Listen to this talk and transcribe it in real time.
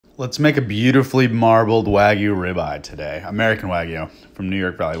Let's make a beautifully marbled Wagyu ribeye today. American Wagyu from New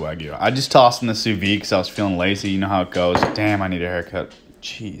York Valley Wagyu. I just tossed in the sous vide because I was feeling lazy. You know how it goes. Damn, I need a haircut.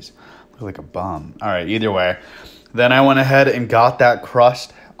 Jeez, I look like a bum. All right, either way. Then I went ahead and got that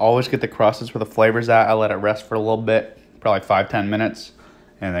crust. Always get the crust. That's where the flavor's at. I let it rest for a little bit, probably 5-10 minutes.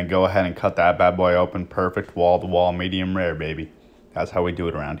 And then go ahead and cut that bad boy open. Perfect wall-to-wall, medium rare, baby. That's how we do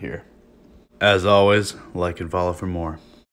it around here. As always, like and follow for more.